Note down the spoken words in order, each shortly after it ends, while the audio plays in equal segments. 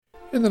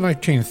In the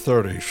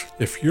 1930s,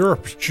 if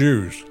Europe's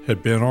Jews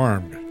had been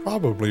armed,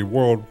 probably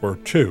World War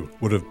II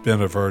would have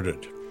been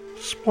averted.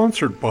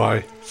 Sponsored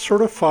by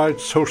Certified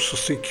Social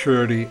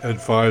Security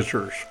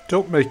Advisors.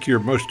 Don't make your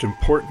most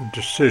important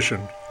decision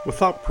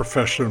without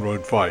professional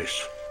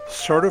advice.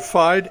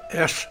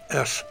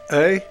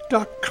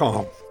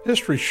 CertifiedSSA.com.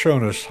 History's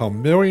shown us how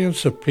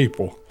millions of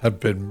people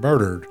have been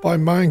murdered by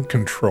mind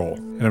control.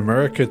 In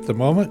America at the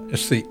moment,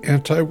 it's the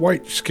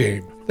anti-white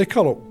scheme. They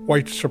call it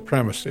white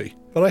supremacy,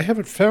 but I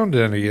haven't found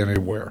any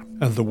anywhere.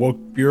 And the woke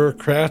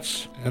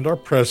bureaucrats and our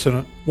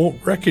president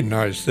won't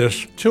recognize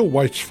this till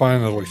whites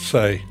finally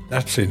say,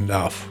 that's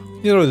enough.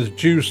 You know, the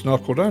Jews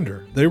knuckled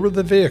under. They were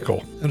the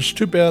vehicle, and it's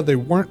too bad they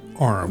weren't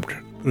armed.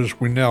 But as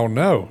we now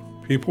know,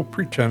 people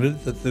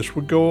pretended that this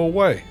would go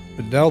away.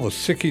 But now the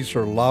sickies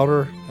are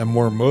louder and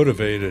more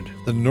motivated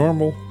than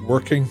normal,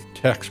 working,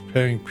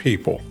 tax-paying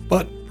people.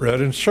 But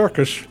bread and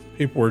circus,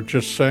 people were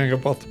just saying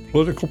about the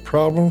political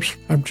problems,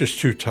 I'm just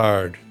too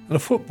tired. And a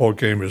football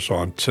game is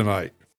on tonight.